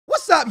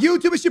up,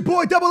 YouTube? It's your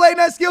boy, Double A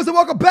Net Skills, and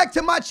welcome back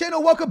to my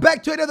channel. Welcome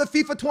back to another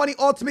FIFA 20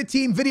 Ultimate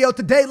Team video.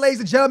 Today, ladies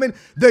and gentlemen,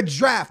 the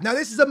draft. Now,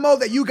 this is a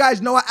mode that you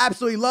guys know I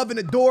absolutely love and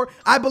adore.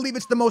 I believe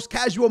it's the most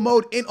casual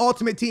mode in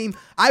Ultimate Team.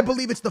 I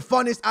believe it's the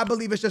funnest. I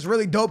believe it's just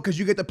really dope because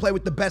you get to play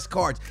with the best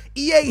cards.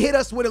 EA hit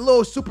us with a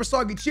little super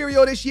soggy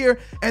Cheerio this year,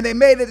 and they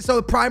made it so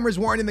the primers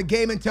weren't in the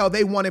game until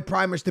they wanted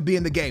primers to be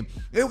in the game.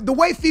 The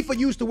way FIFA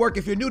used to work,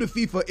 if you're new to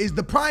FIFA, is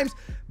the primes,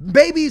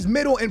 babies,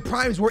 middle, and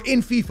primes were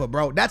in FIFA,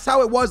 bro. That's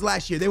how it was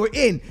last year. They were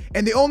in,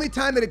 and the only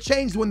time that it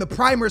changed when the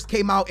primers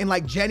came out in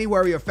like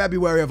January or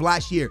February of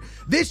last year.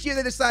 This year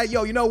they decided,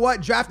 yo, you know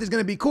what? Draft is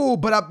gonna be cool,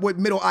 but up with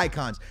middle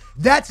icons.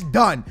 That's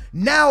done.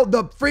 Now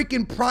the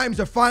freaking primes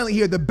are finally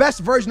here. The best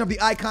version of the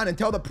icon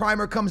until the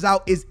primer comes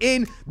out is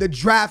in the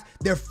draft.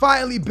 They're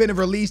finally been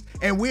released,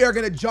 and we are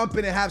gonna jump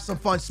in and have some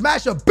fun.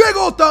 Smash a big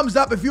old thumbs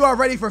up if you are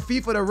ready for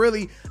FIFA to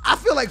really, I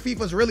feel like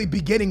FIFA's really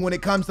beginning when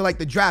it comes to like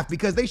the draft,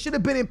 because they should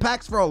have been in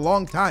packs for a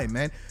long time,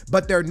 man,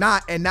 but they're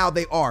not, and now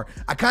they are.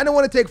 I kind of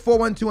want to take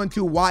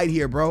 4-1-2-2 wide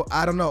here, bro.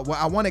 I don't know. Well,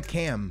 I want a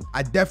cam.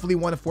 I definitely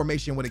want a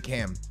formation with a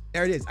cam.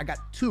 There it is. I got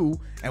two,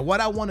 and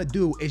what I want to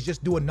do is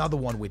just do another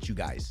one with you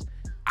guys.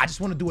 I just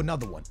want to do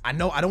another one. I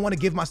know I don't want to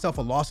give myself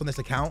a loss on this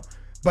account,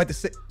 but at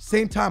the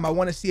same time, I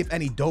want to see if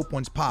any dope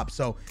ones pop.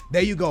 So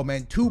there you go,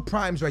 man. Two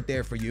primes right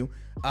there for you.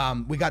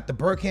 We got the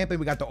Bergkamp and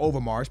we got the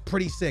Overmars.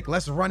 Pretty sick.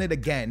 Let's run it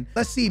again.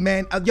 Let's see,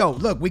 man. Yo,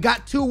 look, we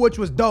got two, which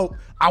was dope.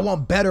 I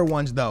want better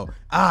ones, though.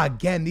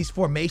 Again, these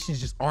formations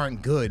just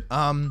aren't good.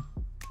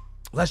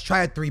 Let's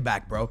try a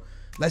 3-back, bro.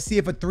 Let's see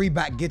if a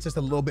 3-back gets us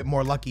a little bit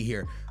more lucky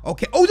here.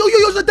 Okay. Oh,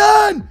 yo,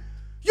 Zidane!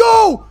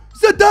 Yo,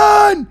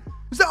 Zidane!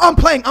 I'm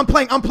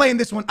playing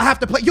this one. I have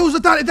to play. Yo,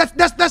 Zidane,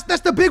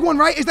 that's the big one,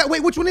 right? Is that,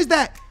 wait, which one is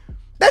that?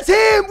 That's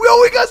him.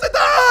 Yo, we got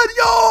Zidane.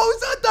 Yo,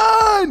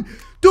 Zidane.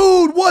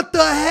 Dude, what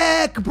the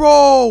heck,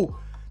 bro?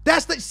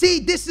 That's the, see,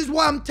 this is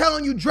why I'm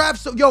telling you, draft.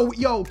 So,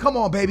 yo, come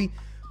on, baby.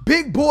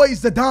 Big boy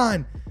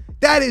Zidane.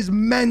 That is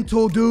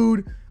mental,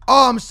 dude.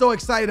 Oh, I'm so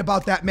excited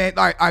about that, man.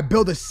 All right, I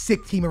build a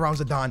sick team around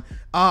Zidane.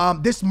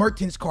 This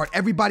Mertens card,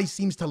 everybody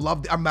seems to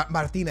love,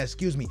 Martinez,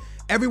 excuse me.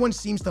 Everyone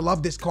seems to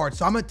love this card,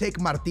 so I'm gonna take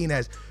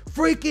Martinez.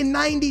 Freaking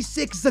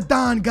 96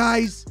 Zidane,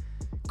 guys.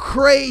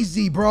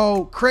 Crazy,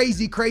 bro.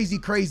 Crazy.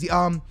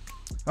 All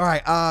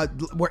right,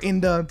 we're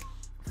in the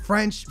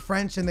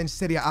French, and then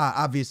City,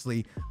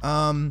 obviously.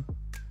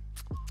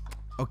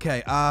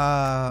 Okay,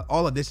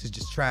 all of this is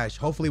just trash.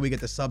 Hopefully we get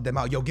to sub them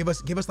out. Yo, give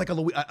us like a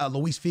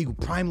Luis Figo.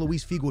 Prime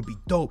Luis Figo would be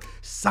dope.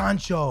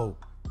 Sancho.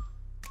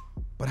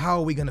 But how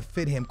are we gonna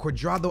fit him?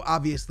 Cuadrado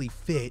obviously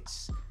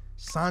fits.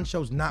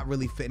 Sancho's not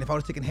really fitting. If I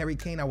was taking Harry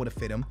Kane, I would have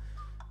fit him.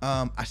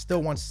 I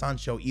still want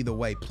Sancho either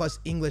way. Plus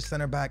English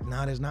center back.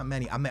 Nah, there's not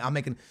many. I'm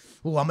making,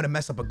 ooh, I'm gonna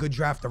mess up a good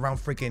draft around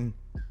freaking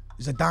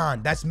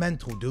Zidane. That's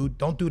mental, dude.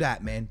 Don't do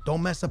that, man.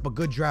 Don't mess up a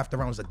good draft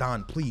around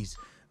Zidane, please.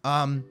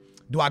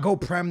 Do I go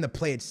Prem to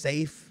play it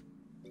safe?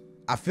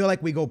 I feel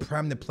like we go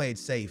Prem to play it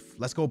safe.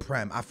 Let's go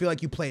Prem. I feel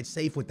like you play it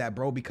safe with that,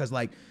 bro, because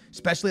like,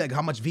 especially like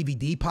how much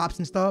VVD pops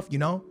and stuff, you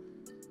know?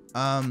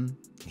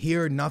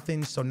 Here,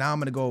 nothing. So now I'm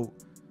gonna go,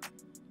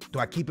 do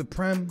I keep it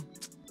Prem?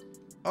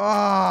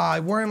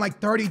 Oh, we're in like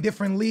 30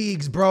 different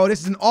leagues, bro.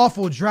 This is an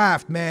awful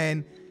draft,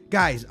 man.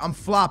 Guys, I'm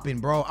flopping,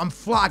 bro. I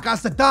got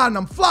Zidane and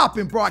I'm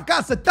flopping, bro. I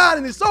got Zidane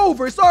and it's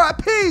over. It's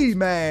RIP,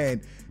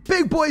 man.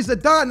 Big boy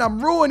Zidane,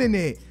 I'm ruining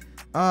it.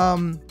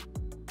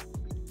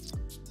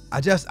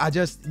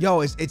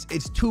 Yo,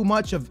 it's too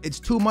much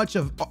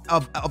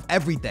of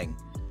everything.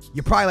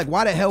 You're probably like,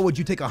 why the hell would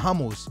you take a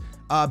Hummels?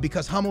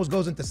 Because Hummels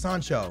goes into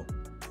Sancho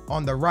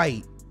on the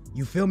right.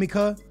 You feel me,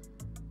 cuh?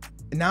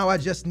 Now I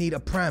just need a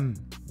Prem.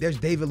 There's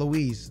David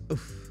Luiz.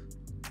 Oof.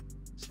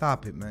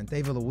 Stop it, man.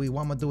 David Luiz.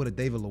 What am I doing to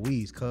David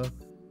Luiz, cuh?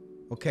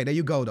 Okay, there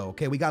you go, though.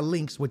 Okay, we got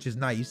links, which is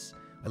nice.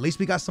 At least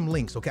we got some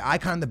links. Okay,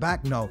 icon in the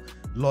back, no.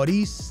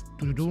 Lloris,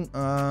 De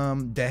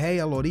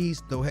Gea,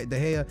 Lloris, De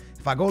Gea.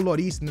 If I go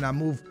Lloris and then I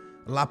move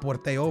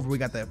Laporte over, we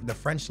got the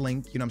French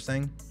link, you know what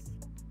I'm saying?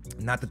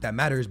 Not that that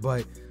matters,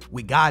 but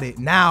we got it.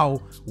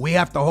 Now we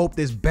have to hope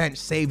this bench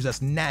saves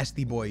us,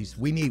 nasty boys.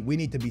 We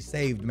need to be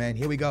saved, man.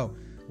 Here we go.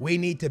 We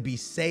need to be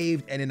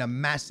saved, and in a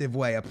massive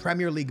way. A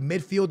Premier League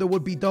midfielder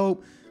would be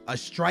dope. A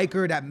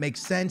striker that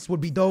makes sense would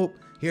be dope.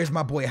 Here's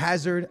my boy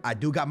Hazard. I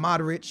do got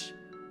Modric.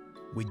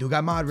 We do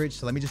got Modric,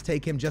 so let me just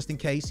take him just in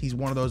case. He's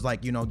one of those,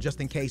 like, you know, just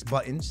in case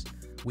buttons.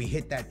 We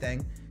hit that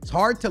thing. It's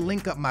hard to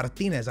link up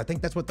Martinez. I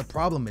think that's what the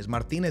problem is.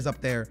 Martinez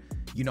up there,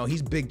 you know,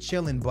 he's big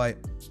chilling, but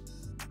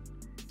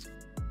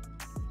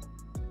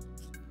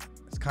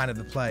it's kind of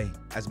the play.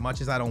 As much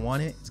as I don't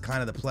want it, it's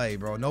kind of the play,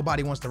 bro.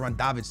 Nobody wants to run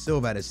David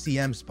Silva at a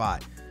CM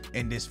spot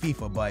in this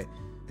FIFA, but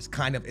it's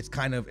kind of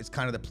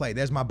the play.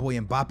 There's my boy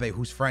Mbappe,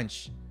 who's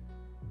French.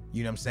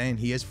 You know what I'm saying?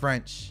 He is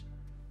French.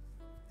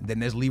 And then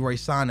there's Leroy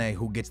Sané,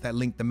 who gets that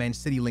link, the Man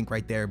City link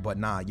right there. But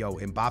nah, yo,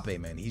 Mbappe,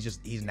 man, he's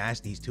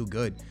nasty. He's too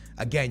good.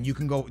 Again, you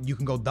can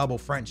go double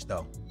French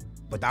though.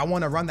 But I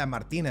want to run that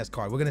Martinez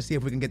card. We're gonna see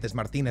if we can get this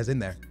Martinez in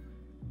there.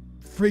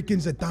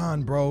 Freaking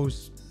Zidane,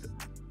 bros.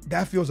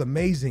 That feels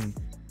amazing.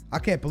 I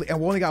can't believe, and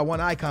we only got one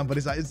icon, but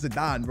it's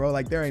Zidane, bro.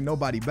 Like, there ain't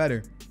nobody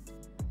better.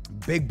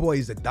 Big boy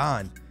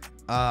Zidane.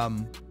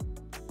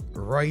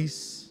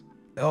 Royce.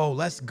 Oh,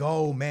 let's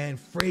go, man.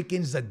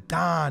 Freaking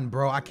Zidane,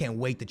 bro. I can't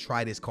wait to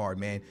try this card,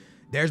 man.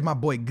 There's my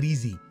boy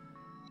Greasy.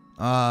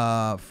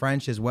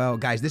 French as well.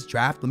 Guys, this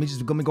draft, let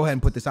me go ahead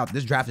and put this out.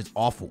 This draft is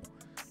awful.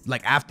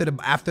 Like after the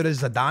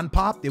Zidane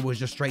popped, it was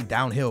just straight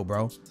downhill,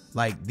 bro.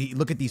 Like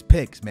look at these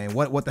picks, man.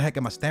 What the heck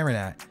am I staring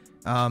at?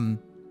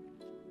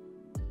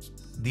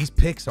 These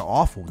picks are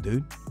awful,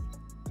 dude.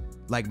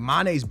 Like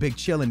Mane's big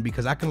chilling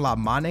because I can lob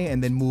Mane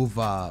and then move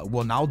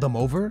Wijnaldum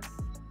over.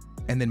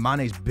 And then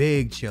Mane's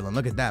big chilling.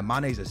 Look at that.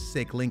 Mane's a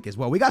sick link as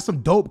well. We got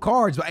some dope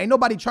cards, but ain't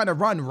nobody trying to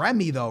run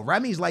Remy though.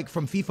 Remy's like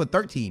from FIFA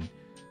 13.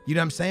 You know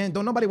what I'm saying?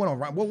 Don't nobody want to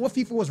run. What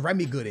FIFA was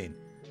Remy good in?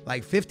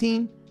 Like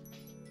 15?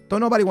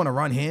 Don't nobody want to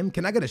run him.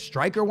 Can I get a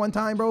striker one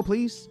time, bro,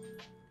 please?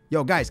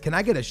 Yo, guys, can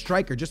I get a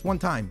striker just one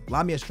time?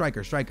 Lob me a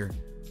striker.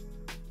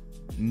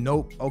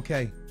 Nope.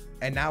 Okay.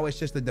 And now it's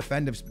just the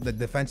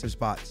defensive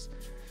spots.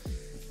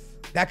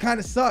 That kind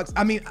of sucks.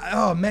 I mean,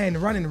 oh man,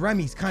 running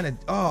Remy's kind of,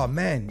 oh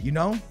man, you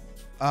know?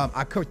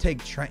 I could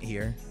take Trent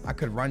here. I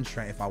could run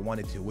Trent if I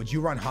wanted to. Would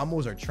you run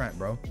Hummels or Trent,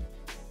 bro?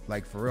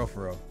 Like for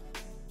real.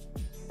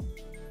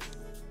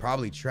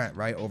 Probably Trent,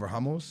 right? Over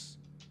Hummels.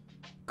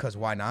 Cause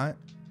why not?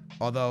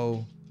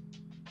 Although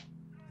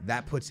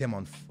that puts him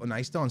on, no,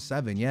 he's still on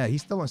 7. Yeah,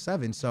 he's still on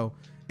 7. So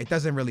it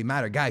doesn't really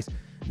matter. Guys,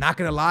 not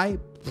gonna lie,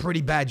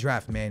 pretty bad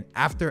draft, man.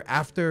 After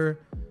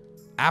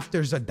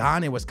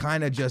Zidane, it was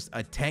kind of just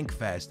a tank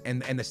fest.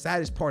 And the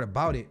saddest part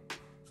about it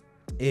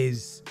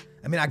is,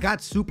 I mean, I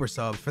got super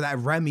subs. For that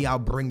Remy, I'll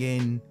bring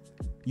in,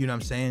 you know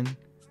what I'm saying?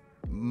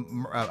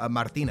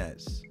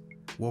 Martinez.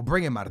 We'll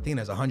bring in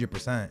Martinez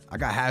 100%. I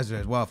got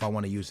Hazard as well if I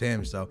want to use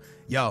him. So,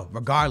 yo,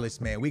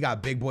 regardless, man, we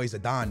got big boy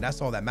Zidane.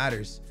 That's all that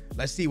matters.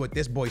 Let's see what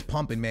this boy's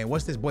pumping, man.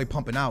 What's this boy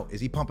pumping out? Is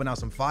he pumping out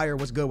some fire?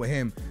 What's good with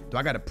him? Do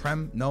I got a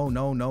Prem? No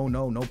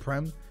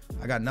Prem.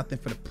 I got nothing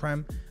for the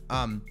Prem.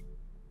 Oh,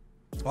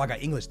 I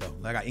got English, though.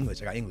 I got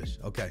English.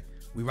 Okay.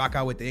 We rock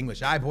out with the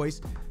English. All right,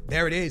 boys.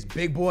 There it is.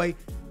 Big boy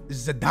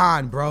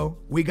Zidane, bro.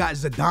 We got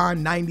Zidane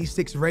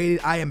 96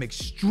 rated. I am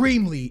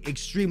extremely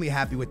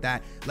happy with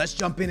that. Let's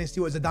jump in and see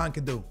what Zidane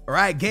can do. All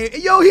right, game.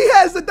 Yo, he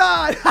has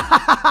Zidane.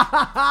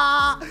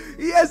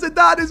 He has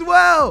Zidane as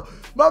well.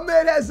 My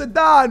man has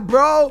Zidane,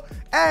 bro.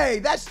 Hey,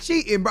 that's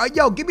cheating, bro.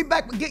 Yo, give me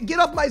back. Get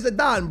off my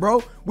Zidane,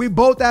 bro. We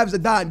both have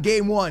Zidane.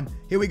 Game 1.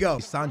 Here we go.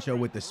 Sancho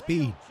with the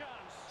speed.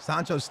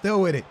 Sancho's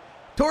still with it.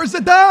 Towards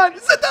Zidane.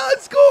 Zidane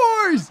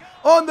scores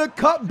on the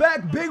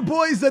cutback. Big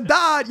boy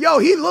Zidane. Yo,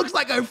 he looks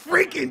like a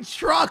freaking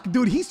truck,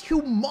 dude. He's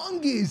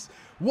humongous.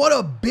 What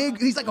a big,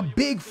 he's like a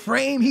big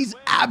frame. He's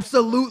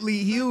absolutely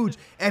huge.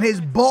 And his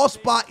ball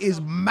spot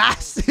is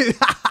massive.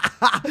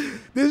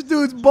 This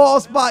dude's ball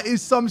spot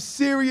is some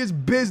serious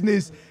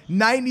business.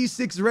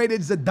 96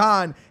 rated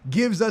Zidane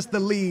gives us the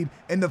lead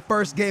in the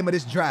first game of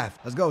this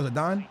draft. Let's go,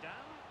 Zidane.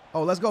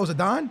 Oh, let's go,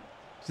 Zidane.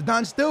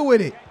 Zidane's still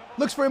with it.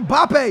 Looks for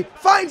Mbappe,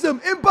 finds him.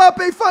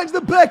 Mbappe finds the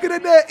back of the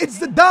net. It's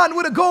Zidane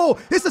with a goal.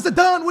 It's a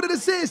Zidane with an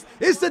assist.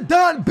 It's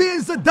Zidane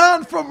being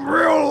Zidane from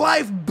real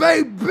life,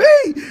 baby.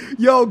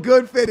 Yo,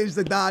 good finish,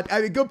 Zidane.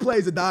 I mean, good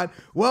play, Zidane.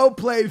 Well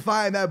played,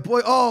 fine that boy.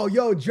 Oh,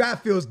 yo,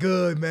 draft feels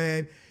good,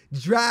 man.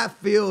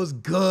 Draft feels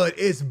good.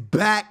 It's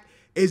back.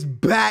 It's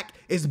back.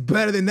 It's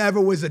better than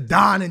ever with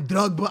Zidane and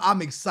Drogba.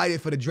 I'm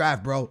excited for the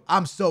draft, bro.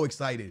 I'm so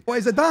excited.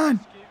 Boy, Zidane.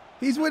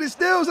 He's winning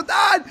still.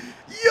 Zidane.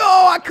 Yo,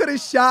 I could have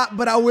shot,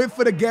 but I went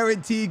for the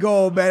guarantee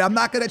goal, man. I'm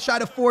not going to try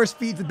to force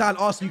feed Zidane.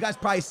 Also, you guys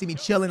probably see me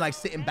chilling, like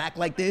sitting back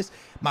like this.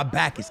 My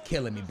back is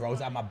killing me, bro.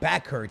 My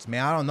back hurts,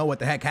 man. I don't know what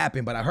the heck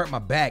happened, but I hurt my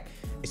back.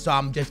 So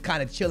I'm just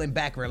kind of chilling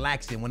back,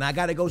 relaxing. When I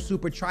got to go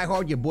super try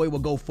hard, your boy will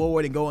go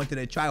forward and go into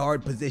the try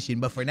hard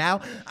position. But for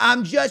now,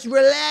 I'm just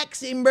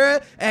relaxing, bro.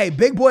 Hey,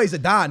 big boy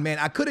Zidane, man.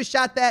 I could have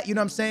shot that, you know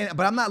what I'm saying?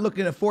 But I'm not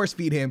looking to force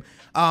feed him.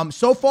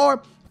 So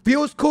far,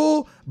 feels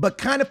cool, but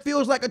kind of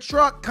feels like a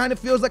truck. Kind of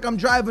feels like I'm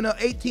driving an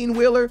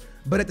 18-wheeler.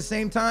 But at the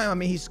same time, I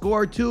mean, he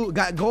scored 2,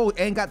 got goal,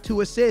 and got 2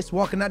 assists.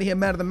 Walking out of here,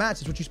 man of the match.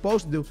 That's what you're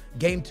supposed to do.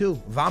 Game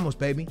 2. Vamos,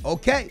 baby.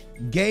 Okay.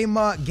 Game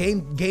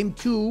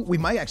 2. We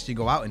might actually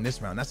go out in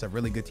this round. That's a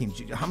really good team.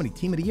 How many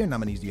team of the year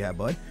nominees do you have,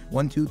 bud?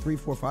 1, 2, 3,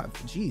 4, 5.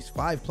 Jeez,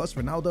 5 plus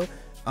Ronaldo.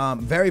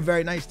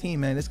 Very nice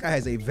team, man. This guy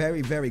has a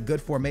very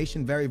good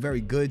formation.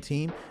 Very good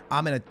team.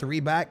 I'm in a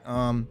 3-back.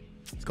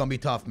 It's gonna be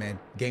tough, man.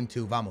 Game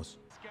 2. Vamos.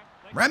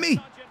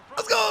 Remy,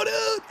 let's go,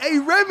 dude. Hey,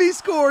 Remy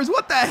scores.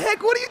 What the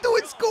heck? What are you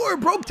doing scoring,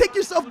 bro? Take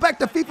yourself back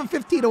to FIFA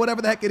 15 or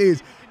whatever the heck it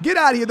is. Get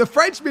out of here. The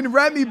Frenchman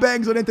Remy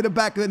bangs on into the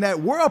back of the net.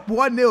 We're up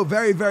 1-0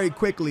 very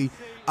quickly.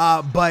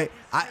 But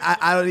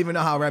I don't even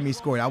know how Remy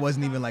scored. I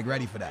wasn't even like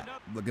ready for that.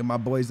 Look at my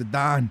boy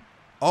Zidane.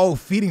 Oh,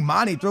 feeding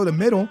Mane through the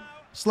middle.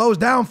 Slows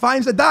down,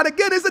 finds Zidane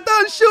again, and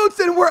Zidane shoots,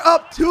 and we're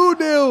up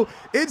 2-0.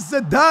 It's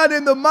Zidane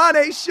in the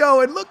Mane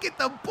show, and look at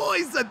the boy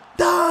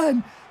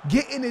Zidane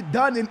getting it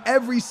done in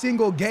every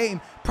single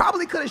game.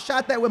 Probably could have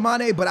shot that with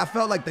Mane, but I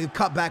felt like the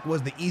cutback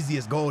was the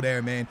easiest goal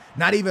there, man.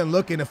 Not even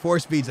looking to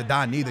force feed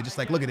Zidane neither. Just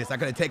like, look at this. I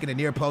could have taken a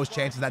near post,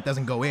 chances that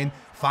doesn't go in.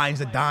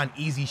 Finds Zidane,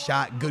 easy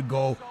shot, good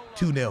goal,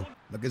 2-0.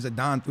 Look at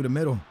Zidane through the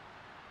middle.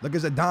 Look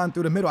at Zidane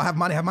through the middle. I have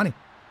Mane.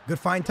 Good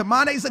find to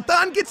Mane.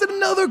 Zidane gets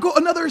another goal,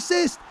 another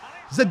assist.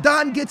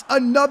 Zidane gets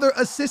another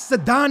assist.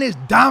 Zidane is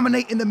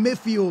dominating the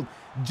midfield,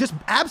 just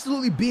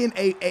absolutely being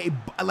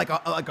like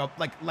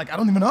I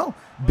don't even know,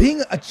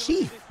 being a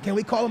chief. Can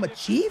we call him a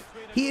chief?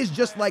 He is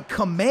just like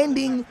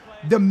commanding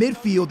the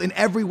midfield in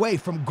every way,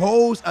 from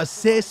goals,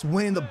 assists,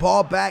 winning the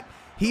ball back.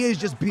 He is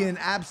just being an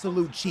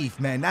absolute chief,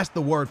 man. That's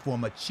the word for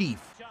him, a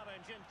chief.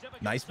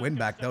 Nice win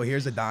back though.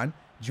 Here's Zidane.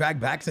 Drag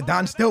back.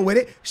 Zidane still with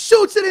it.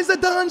 Shoots it and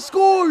Zidane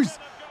scores.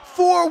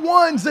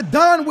 4-1.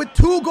 Zidane with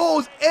 2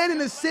 goals and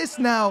an assist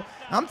now.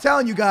 I'm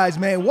telling you guys,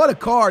 man, what a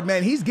card,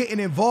 man. He's getting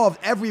involved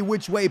every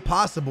which way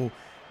possible.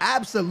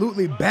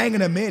 Absolutely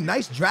banging him in.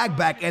 Nice drag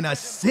back and a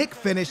sick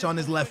finish on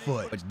his left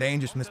foot. It's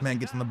dangerous when this man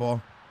gets on the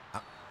ball.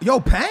 Yo,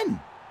 pen.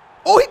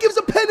 Oh, he gives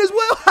a pen as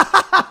well.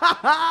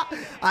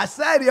 I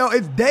said, yo,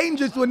 it's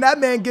dangerous when that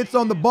man gets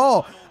on the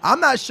ball. I'm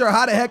not sure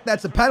how the heck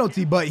that's a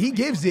penalty, but he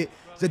gives it.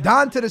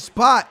 Zidane to the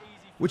spot.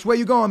 Which way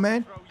you going,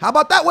 man? How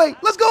about that way?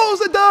 Let's go,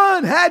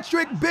 Zidane. Hat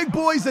trick, big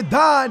boy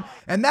Zidane.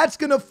 And that's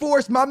going to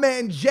force my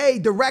man Jay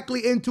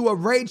directly into a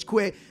rage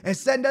quit and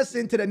send us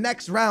into the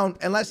next round,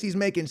 unless he's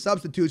making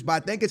substitutes.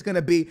 But I think it's going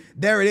to be,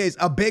 there it is,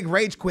 a big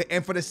rage quit.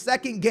 And for the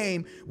second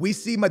game, we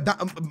see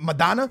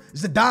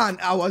Zidane,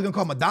 I was going to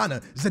call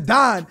Madonna.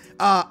 Zidane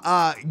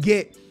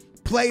get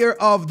player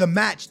of the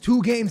match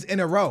 2 games in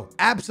a row.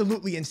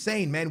 Absolutely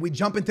insane, man. We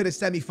jump into the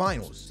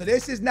semifinals. So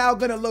this is now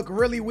going to look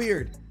really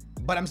weird.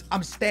 But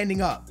I'm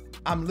standing up.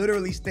 I'm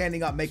literally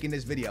standing up making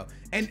this video.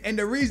 And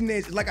the reason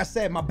is, like I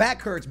said, my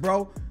back hurts,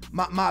 bro.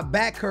 My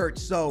back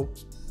hurts. So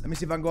let me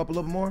see if I can go up a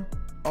little bit more.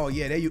 Oh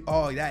yeah, there you.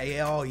 Oh that.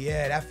 Yeah. Oh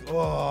yeah. That.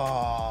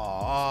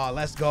 Oh.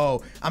 Let's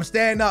go. I'm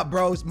standing up,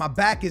 bros. My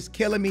back is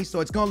killing me, so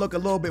it's gonna look a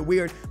little bit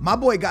weird. My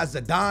boy got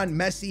Zidane,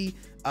 Messi,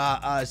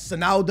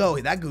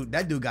 Ronaldo.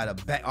 That dude got a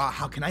back.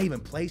 How can I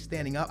even play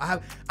standing up?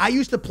 I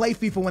used to play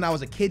FIFA when I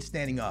was a kid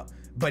standing up.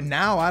 But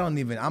now I'm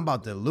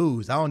about to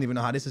lose. I don't even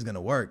know how this is gonna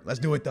work. Let's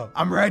do it though.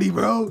 I'm ready,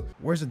 bro.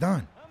 Where's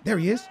Zidane? There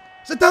he is.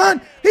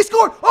 Zidane, he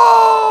scored.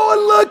 Oh,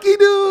 unlucky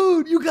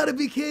dude. You gotta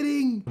be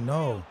kidding.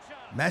 No,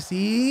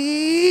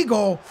 Messi,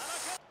 goal.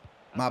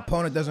 My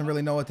opponent doesn't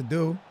really know what to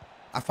do.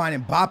 I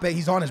find Mbappe,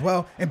 he's on as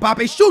well.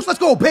 Mbappe shoots, let's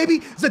go, baby.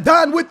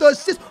 Zidane with the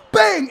assist,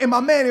 bang, and my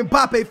man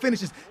Mbappe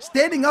finishes.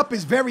 Standing up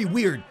is very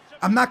weird.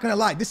 I'm not gonna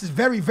lie, this is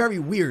very, very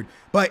weird.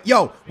 But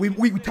yo,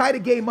 we tied the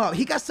game up.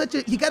 He got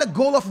a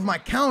goal off of my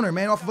counter,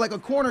 man, off of like a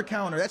corner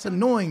counter. That's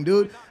annoying,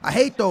 dude. I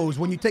hate those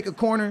when you take a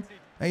corner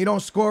and you don't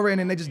score it and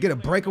then they just get a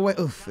breakaway.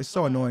 Oof, it's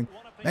so annoying.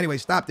 Anyway,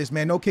 stop this,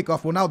 man. No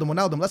kickoff.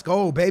 Ronaldo, let's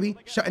go, baby.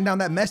 Shutting down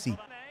that Messi.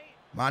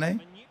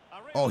 Mane.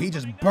 Oh, he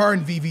just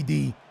burned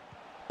VVD.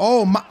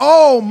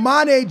 Oh,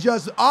 Mane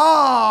just, yo,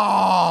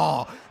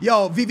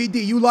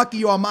 VVD, you lucky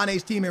you're on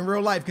Mane's team in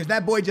real life, because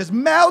that boy just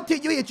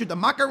melted. You hit you the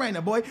Macarena,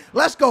 boy.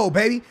 Let's go,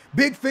 baby.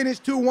 Big finish,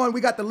 2-1.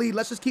 We got the lead.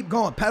 Let's just keep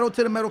going. Pedal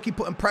to the metal, keep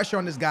putting pressure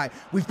on this guy.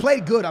 We've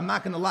played good, I'm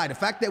not going to lie. The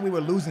fact that we were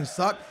losing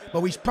sucked,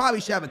 but we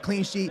probably should have a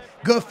clean sheet.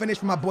 Good finish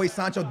from my boy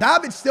Sancho.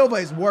 David Silva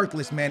is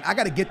worthless, man. I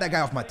got to get that guy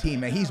off my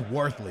team, man. He's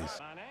worthless.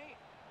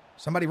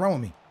 Somebody wrong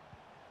with me.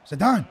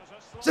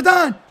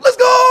 Zidane, let's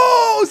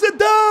go,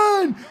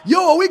 Zidane.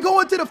 Yo, are we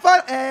going to the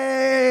final?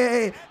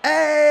 Hey,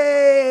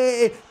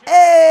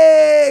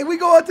 we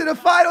going to the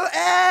final.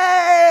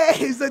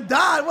 Hey,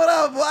 Zidane, what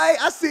up, boy?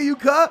 I see you,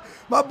 cut.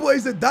 My boy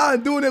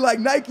Zidane doing it like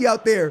Nike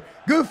out there.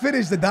 Good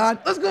finish, Zidane.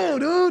 Let's go,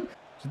 dude.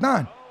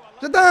 Zidane,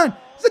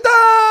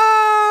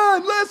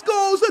 let's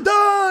go,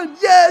 Zidane.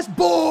 Yes,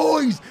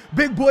 boys.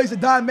 Big boy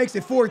Zidane makes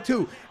it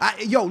 4-2.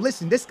 Yo,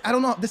 listen, I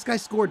don't know. This guy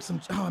scored some,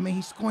 oh, man,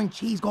 he's scoring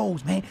cheese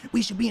goals, man.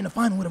 We should be in the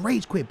final with a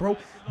rage quit, bro.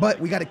 But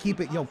we got to keep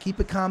it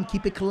calm,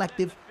 keep it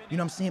collective. You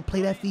know what I'm saying?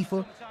 Play that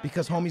FIFA,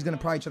 because homie's going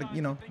to probably try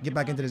to, get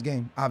back into this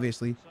game,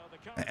 obviously,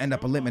 and end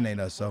up eliminating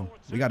us. So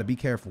we got to be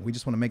careful. We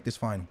just want to make this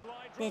final.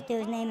 This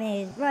dude's name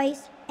is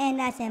Royce, and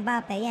that's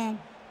Mbappe, and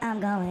I'm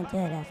going to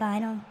the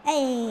final.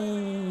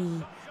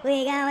 Hey,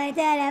 we going to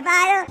the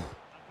final.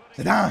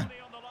 Zidane,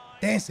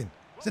 dancing.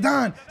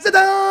 Zidane,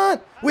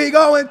 we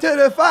going to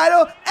the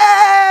final.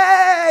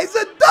 Hey,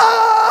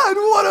 Zidane,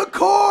 what a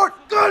card.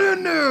 Get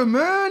in there,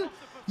 man.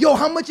 Yo,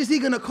 how much is he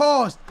going to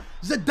cost?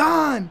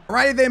 Zidane.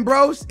 Alrighty then,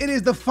 bros. It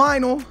is the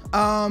final.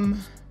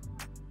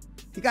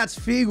 He got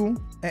Spiegel.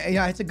 And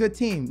yeah, it's a good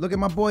team. Look at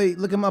my boy,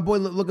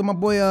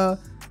 Sergio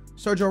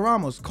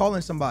Ramos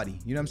calling somebody.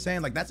 You know what I'm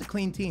saying? Like, that's a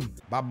clean team.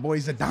 My boy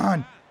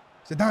Zidane.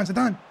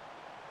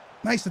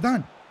 Nice,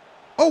 Zidane.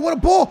 Oh, what a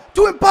ball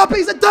to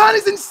Mbappe. Zidane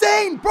is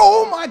insane, bro.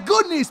 Oh my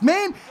goodness,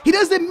 man. He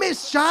doesn't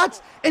miss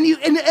shots, and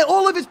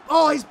all of his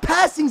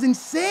passing's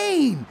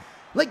insane.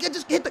 Like,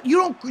 you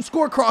don't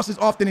score crosses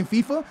often in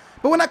FIFA,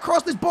 but when I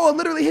crossed this ball, it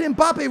literally hit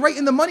Mbappe right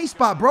in the money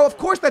spot, bro. Of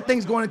course that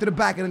thing's going into the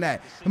back of the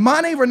net.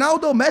 Mane,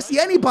 Ronaldo, Messi,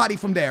 anybody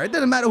from there. It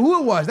doesn't matter who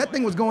it was. That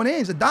thing was going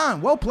in.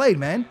 Zidane, well played,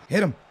 man.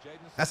 Hit him.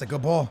 That's a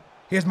good ball.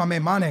 Here's my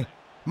man Mane.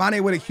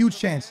 Mane with a huge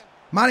chance.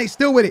 Mane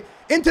still with it.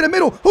 Into the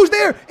middle. Who's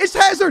there? It's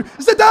Hazard.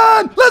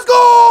 Zidane. Let's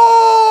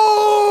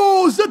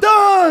go.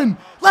 Zidane.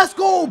 Let's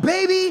go,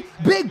 baby.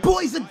 Big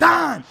boy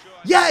Zidane.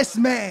 Yes,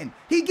 man.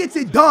 He gets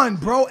it done,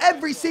 bro.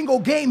 Every single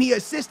game he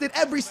assisted.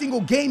 Every single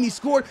game he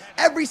scored.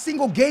 Every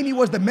single game he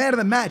was the man of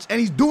the match.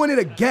 And he's doing it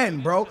again,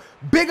 bro.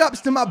 Big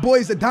ups to my boy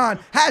Zidane.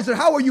 Hazard,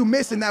 how are you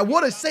missing that?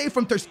 What a save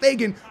from Ter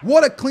Stegen.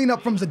 What a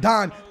cleanup from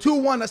Zidane.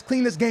 2-1. Let's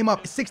clean this game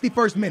up.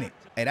 61st minute.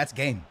 Hey, that's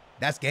game.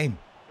 That's game.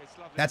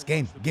 That's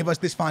game. Give us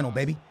this final,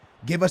 baby.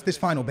 Give us this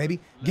final, baby.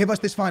 Give us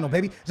this final,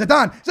 baby.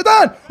 Zidane!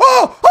 Zidane!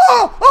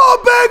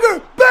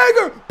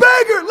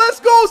 Banger! Let's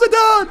go,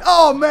 Zidane!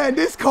 Oh, man,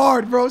 this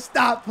card, bro.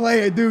 Stop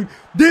playing, dude.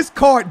 This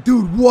card,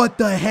 dude, what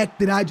the heck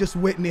did I just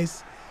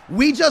witness?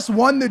 We just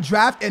won the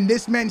draft, and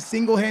this man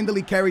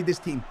single-handedly carried this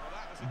team.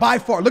 By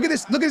far. Look at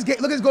this. Look at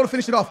his goal to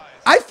finish it off.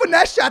 I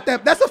finesse shot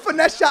that. That's a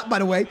finesse shot, by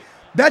the way.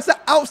 That's an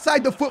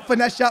outside-the-foot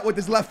finesse shot with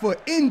his left foot.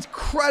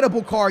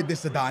 Incredible card,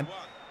 this Zidane.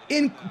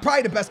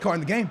 Probably the best card in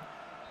the game.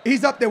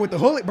 He's up there with the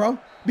Hullet, bro.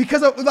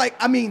 Because of, like,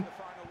 I mean,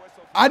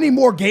 I need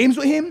more games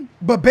with him.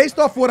 But based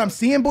off what I'm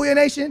seeing, Booyah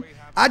Nation,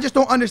 I just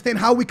don't understand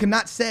how we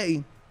cannot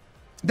say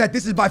that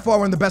this is by far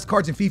one of the best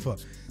cards in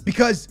FIFA.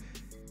 Because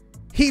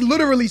he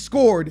literally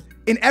scored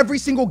in every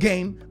single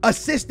game,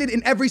 assisted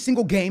in every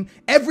single game.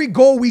 Every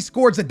goal we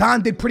scored,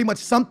 Zidane did pretty much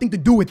something to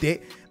do with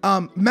it.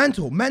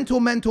 Mental,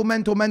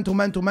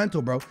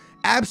 bro.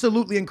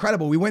 Absolutely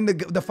incredible. We win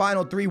the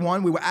final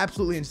 3-1. We were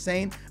absolutely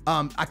insane.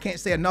 I can't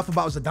say enough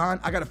about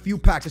Zidane. I got a few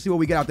packs. Let's see what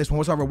we get out this one.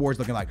 What's our rewards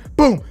looking like?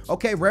 Boom.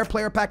 Okay, rare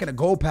player pack and a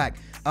gold pack.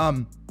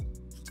 I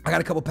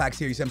got a couple packs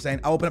here, you see what I'm saying?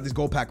 I'll open up this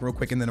gold pack real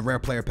quick and then a rare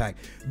player pack.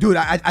 Dude,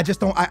 I just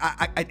don't,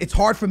 it's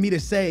hard for me to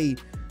say,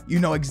 you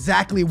know,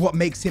 exactly what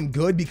makes him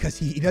good because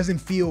he doesn't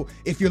feel,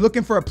 if you're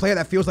looking for a player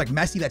that feels like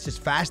Messi, that's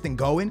just fast and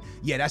going,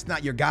 yeah, that's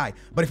not your guy.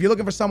 But if you're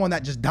looking for someone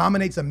that just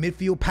dominates a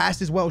midfield,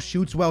 passes well,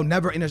 shoots well,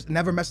 never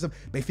messes up,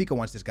 Benfica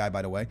wants this guy,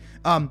 by the way.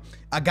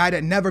 A guy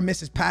that never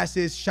misses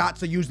passes,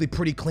 shots are usually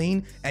pretty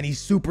clean, and he's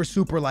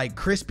super, like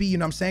crispy, you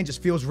know what I'm saying?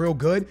 Just feels real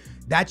good.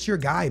 That's your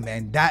guy,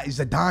 man. That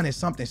Zidane is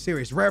something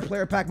serious. Rare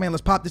player pack, man.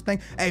 Let's pop this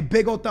thing. Hey,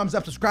 big old thumbs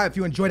up, subscribe if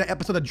you enjoyed that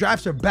episode. The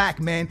drafts are back,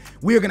 man.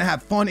 We are gonna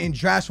have fun in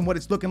drafts from what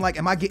it's looking like.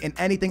 Am I getting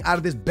anything out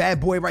of this bad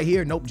boy right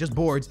here? Nope, just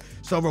boards.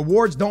 So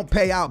rewards don't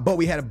pay out, but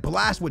we had a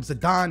blast with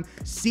Zidane,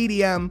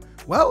 CDM.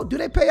 Well, do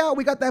they pay out?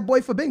 We got that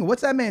boy Fabinho.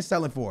 What's that man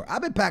selling for?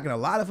 I've been packing a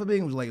lot of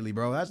Fabinhos lately,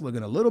 bro. That's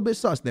looking a little bit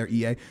sus there,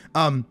 EA.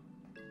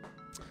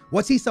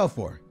 What's he sell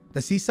for?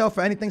 Does he sell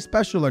for anything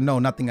special or no?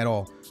 Nothing at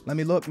all. Let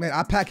me look, man.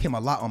 I pack him a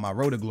lot on my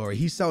road to glory.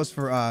 He sells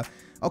for,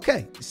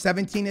 okay,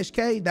 17-ish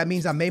K. That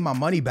means I made my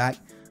money back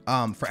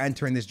for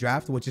entering this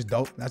draft, which is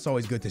dope. That's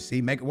always good to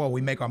see. We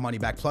make our money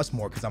back plus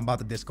more because I'm about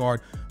to discard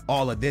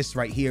all of this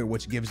right here,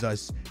 which gives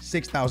us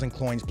 6,000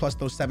 coins plus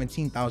those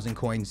 17,000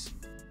 coins.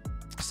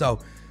 So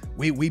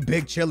we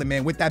big chilling,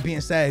 man. With that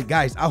being said,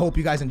 guys, I hope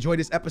you guys enjoyed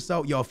this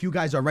episode. Yo, if you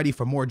guys are ready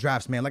for more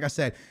drafts, man, like I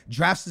said,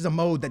 drafts is a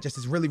mode that just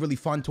is really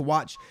fun to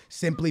watch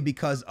simply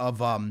because of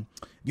you know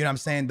what I'm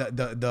saying,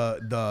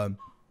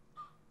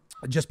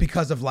 just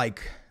because of,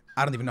 like,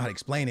 I don't even know how to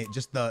explain it,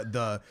 just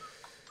the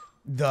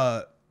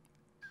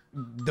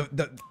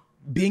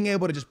being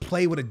able to just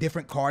play with a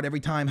different card every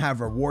time, have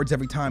rewards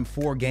every time,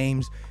 4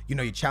 games, you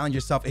know, you challenge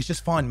yourself. It's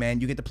just fun,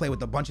 man. You get to play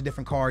with a bunch of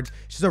different cards.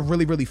 It's just a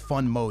really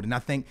fun mode, and I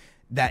think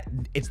that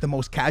it's the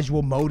most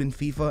casual mode in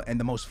FIFA and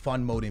the most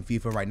fun mode in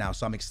FIFA right now.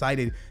 So I'm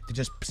excited to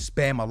just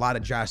spam a lot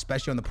of drafts,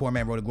 especially on the poor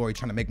man road to glory,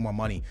 trying to make more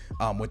money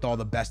with all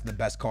the best of the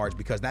best cards,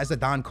 because that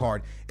Zidane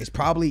card is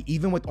probably,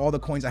 even with all the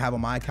coins I have on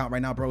my account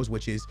right now, bros,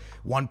 which is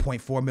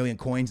 1.4 million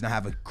coins, and I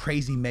have a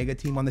crazy mega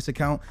team on this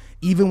account.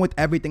 Even with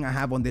everything I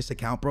have on this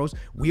account, bros,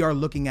 we are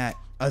looking at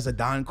a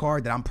Zidane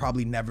card that I'm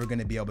probably never going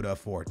to be able to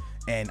afford.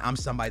 And I'm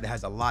somebody that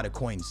has a lot of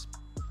coins,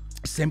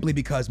 simply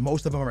because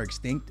most of them are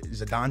extinct.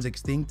 Zidane's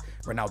extinct,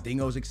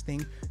 Ronaldinho's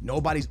extinct.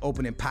 Nobody's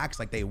opening packs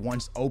like they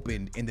once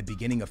opened in the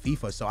beginning of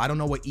FIFA. So I don't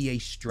know what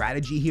EA's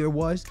strategy here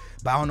was,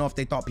 but I don't know if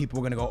they thought people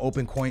were gonna go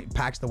open coin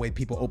packs the way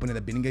people open in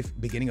the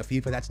beginning of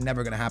FIFA. That's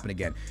never gonna happen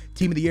again.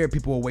 Team of the year,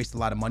 people will waste a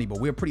lot of money, but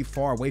we're pretty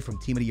far away from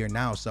team of the year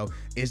now. So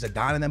is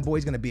Zidane and them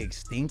boys gonna be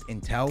extinct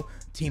until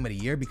team of the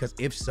year? Because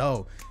if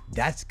so,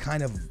 that's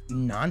kind of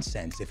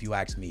nonsense if you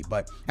ask me.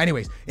 But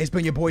anyways, it's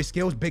been your boy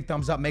Skills. Big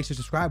thumbs up, make sure to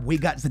subscribe. We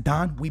got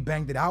Zidane, we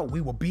banged it out,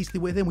 we were beastly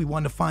with him, we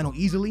won the final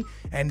easily.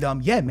 And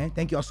yeah, man,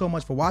 thank you all so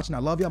much for watching. I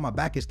love y'all. My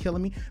back is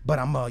killing me, but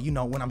I'm you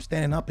know, when I'm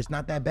standing up, it's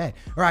not that bad.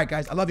 All right,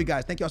 guys, I love you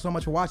guys. Thank y'all so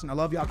much for watching. I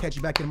love y'all. I'll catch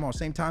you back here tomorrow,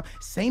 same time,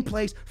 same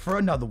place, for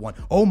another one.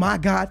 Oh my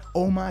god,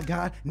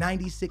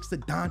 96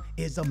 Zidane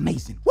is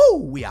amazing. Woo,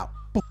 we out.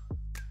 Boom.